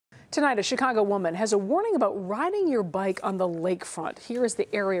Tonight, a Chicago woman has a warning about riding your bike on the lakefront. Here is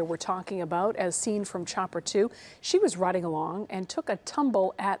the area we're talking about as seen from Chopper 2. She was riding along and took a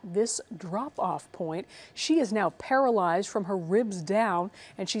tumble at this drop-off point. She is now paralyzed from her ribs down,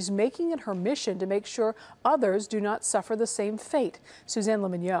 and she's making it her mission to make sure others do not suffer the same fate. Suzanne Le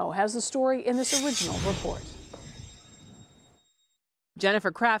Mignot has the story in this original report.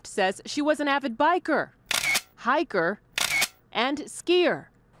 Jennifer Kraft says she was an avid biker, hiker, and skier.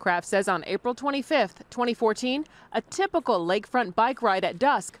 Kraft says on April 25th, 2014, a typical lakefront bike ride at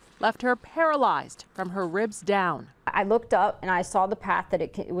dusk left her paralyzed from her ribs down. I looked up and I saw the path that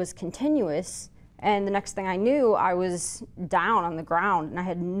it was continuous, and the next thing I knew, I was down on the ground and I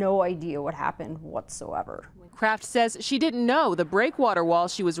had no idea what happened whatsoever. Kraft says she didn't know the breakwater wall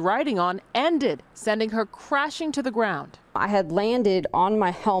she was riding on ended, sending her crashing to the ground. I had landed on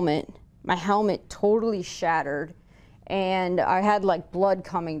my helmet totally shattered, and I had like blood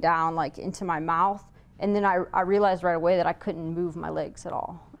coming down like into my mouth, and then I realized right away that I couldn't move my legs at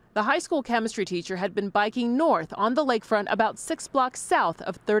all. The high school chemistry teacher had been biking north on the lakefront about 6 blocks south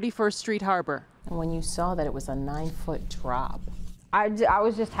of 31st Street Harbor. And when you saw that it was a 9-foot drop, I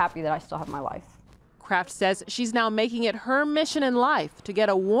was just happy that I still have my life. Kraft says she's now making it her mission in life to get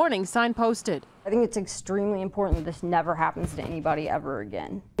a warning sign posted. I think it's extremely important that this never happens to anybody ever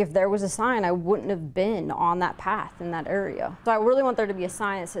again. If there was a sign, I wouldn't have been on that path in that area. So I really want there to be a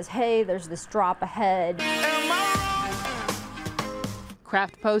sign that says, hey, there's this drop ahead.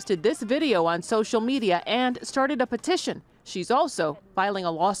 Kraft posted this video on social media and started a petition. She's also filing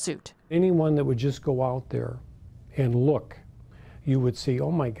a lawsuit. Anyone that would just go out there and look, you would see,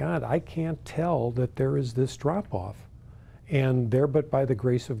 oh my God, I can't tell that there is this drop-off. And there but by the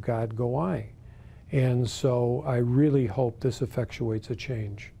grace of God go I. And so I really hope this effectuates a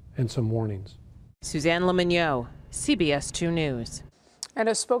change and some warnings. Suzanne Le Mignot, CBS 2 News. And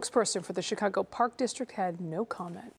a spokesperson for the Chicago Park District had no comment.